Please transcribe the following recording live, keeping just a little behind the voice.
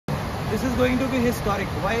this is going to be historic.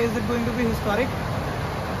 Why is it going to be historic?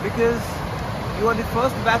 Because you are the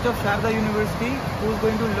first batch of Sharda University who is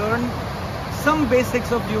going to learn some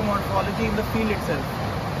basics of geomorphology in the field itself.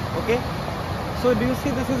 Okay, so do you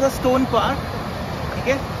see this is a stone park?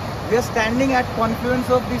 Okay, we are standing at confluence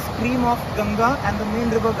of the stream of Ganga and the main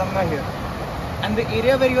river Ganga here, and the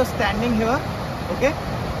area where you are standing here, okay,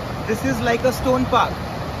 this is like a stone park.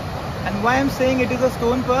 And why I'm saying it is a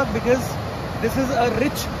stone park, because this is a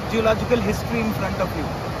rich geological history in front of you.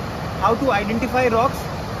 How to identify rocks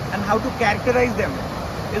and how to characterize them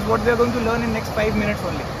is what we are going to learn in next 5 minutes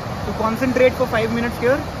only. So concentrate for 5 minutes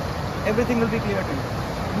here, everything will be clear to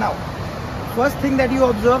you. Now, first thing that you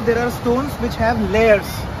observe, there are stones which have layers.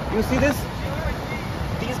 You see this?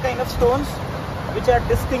 These kind of stones which are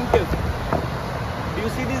distinctive. Do you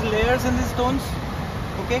see these layers in these stones?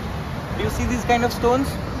 Okay. Do you see these kind of stones?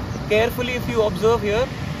 Carefully, if you observe here,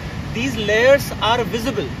 these layers are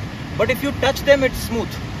visible, but if you touch them, it's smooth.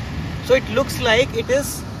 So it looks like it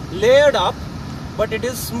is layered up, but it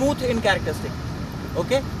is smooth in characteristic.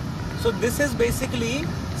 Okay. So this is basically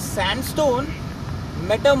sandstone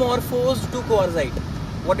metamorphosed to quartzite.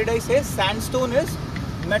 What did I say? Sandstone is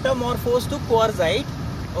metamorphosed to quartzite.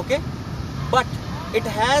 Okay. But it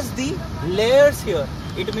has the layers here.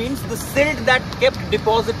 It means the silt that kept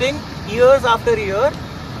depositing years after year,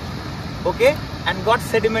 okay, and got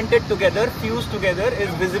sedimented together, fused together, is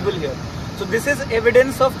visible here. So this is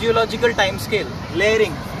evidence of geological time scale,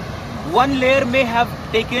 layering. One layer may have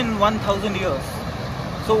taken 1000 years.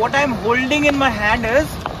 So what I am holding in my hand is,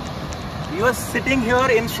 you are sitting here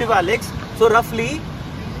in Shivalik, so roughly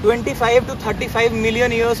 25 to 35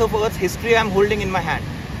 million years of Earth's history I am holding in my hand.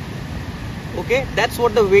 Okay, that's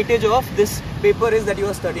what the weightage of this paper is that you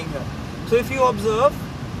are studying here. So if you observe,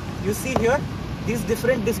 you see here these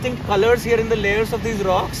different distinct colors here in the layers of these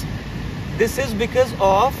rocks. This is because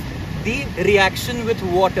of the reaction with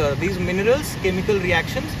water, these minerals, chemical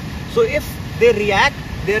reactions. So if they react,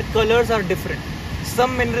 their colors are different.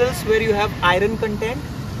 Some minerals where you have iron content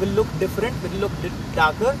will look different, will look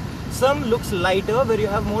darker. Some looks lighter where you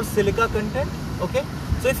have more silica content. Okay,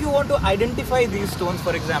 so if you want to identify these stones,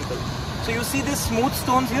 for example, so you see these smooth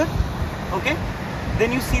stones here, okay,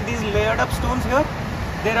 then you see these layered up stones here.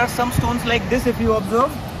 There are some stones like this, if you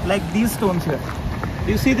observe, like these stones here.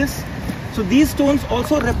 Do you see this? So these stones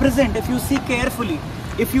also represent, if you see carefully,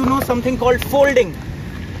 if you know something called folding,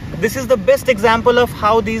 this is the best example of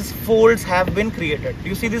how these folds have been created. Do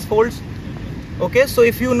you see these folds? Okay, so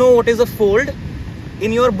if you know what is a fold,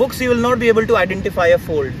 in your books you will not be able to identify a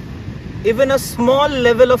fold. Even a small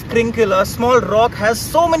level of crinkle, a small rock has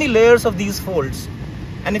so many layers of these folds.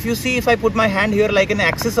 And if you see, if I put my hand here like an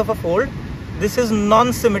axis of a fold, this is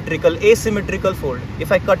non-symmetrical, asymmetrical fold.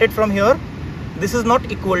 If I cut it from here, this is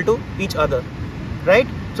not equal to each other, right?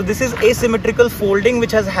 So this is asymmetrical folding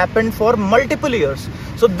which has happened for multiple years.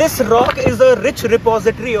 So this rock is a rich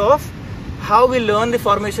repository of how we learn the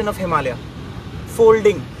formation of Himalaya.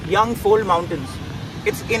 Folding, young fold mountains.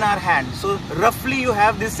 It's in our hand. So roughly you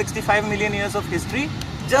have this 65 million years of history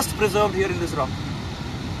just preserved here in this rock.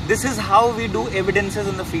 This is how we do evidences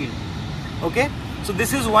in the field. Okay. So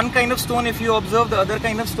this is one kind of stone. If you observe the other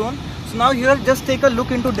kind of stone. So now here just take a look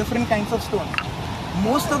into different kinds of stones.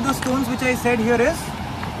 Most of the stones which I said here is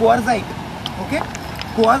quartzite. Okay.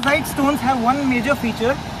 Quartzite stones have one major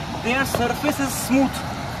feature. Their surface is smooth.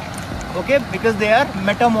 Okay. Because they are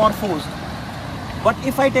metamorphosed. But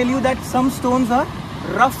if I tell you that some stones are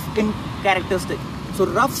rough in characteristic. So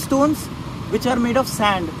rough stones which are made of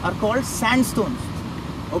sand are called sandstones.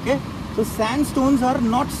 Okay. So sandstones are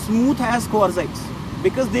not smooth as quartzites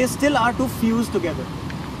because they still are to fuse together.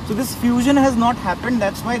 So this fusion has not happened,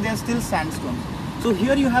 that's why they are still sandstones. So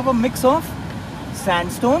here you have a mix of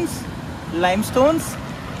sandstones, limestones,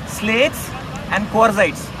 slates and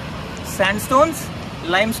quartzites. Sandstones,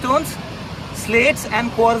 limestones, slates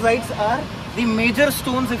and quartzites are the major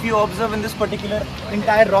stones if you observe in this particular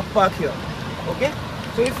entire rock park here. Okay.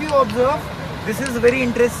 So if you observe, this is a very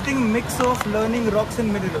interesting mix of learning rocks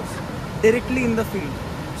and minerals directly in the field.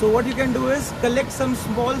 So what you can do is collect some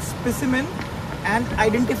small specimen and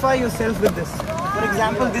identify yourself with this. For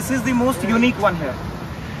example, this is the most unique one here.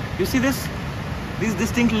 You see this? These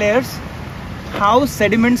distinct layers, how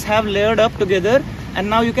sediments have layered up together and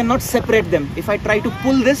now you cannot separate them. If I try to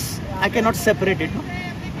pull this, I cannot separate it. No?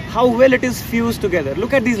 How well it is fused together.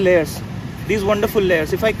 Look at these layers, these wonderful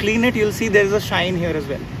layers. If I clean it, you'll see there is a shine here as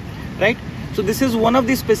well, right? So this is one of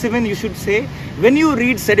the specimens you should say when you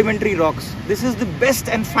read sedimentary rocks. This is the best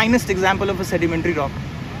and finest example of a sedimentary rock.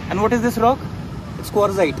 And what is this rock? It's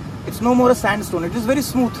quartzite. It's no more a sandstone. It is very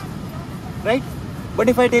smooth, right? But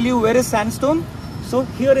if I tell you where is sandstone? So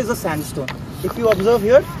here is a sandstone. If you observe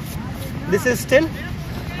here, this is still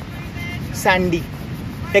sandy,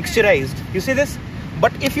 texturized. You see this?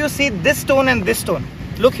 But if you see this stone and this stone,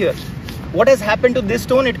 look here. What has happened to this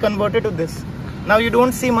stone? It converted to this. Now you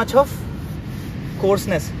don't see much of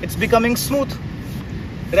coarseness. It's becoming smooth,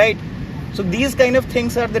 right? So these kind of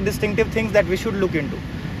things are the distinctive things that we should look into.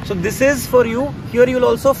 So this is for you. Here you will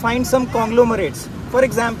also find some conglomerates. For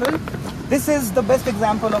example, this is the best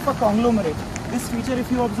example of a conglomerate. This feature, if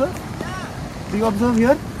you observe, do you observe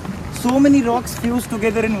here? So many rocks fused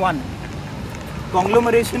together in one.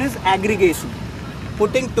 Conglomeration is aggregation,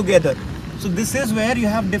 putting together. So this is where you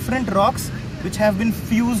have different rocks which have been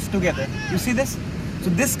fused together. You see this? So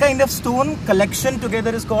this kind of stone collection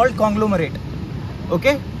together is called conglomerate.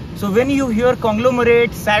 Okay? So when you hear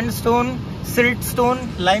conglomerate, sandstone, siltstone,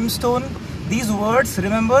 limestone, these words,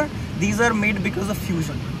 remember, these are made because of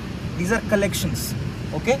fusion. These are collections.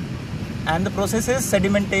 Okay? And the process is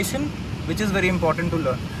sedimentation, which is very important to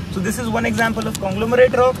learn. So this is one example of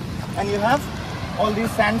conglomerate rock, and you have all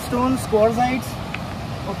these sandstones, quartzites.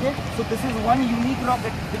 Okay, so this is one unique rock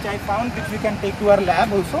which I found, which we can take to our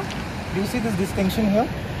lab also. Do you see this distinction here?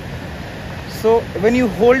 So when you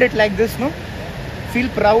hold it like this, no, feel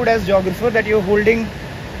proud as geographer that you're holding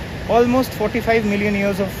almost 45 million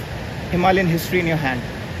years of Himalayan history in your hand.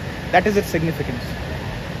 That is its significance.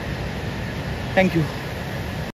 Thank you.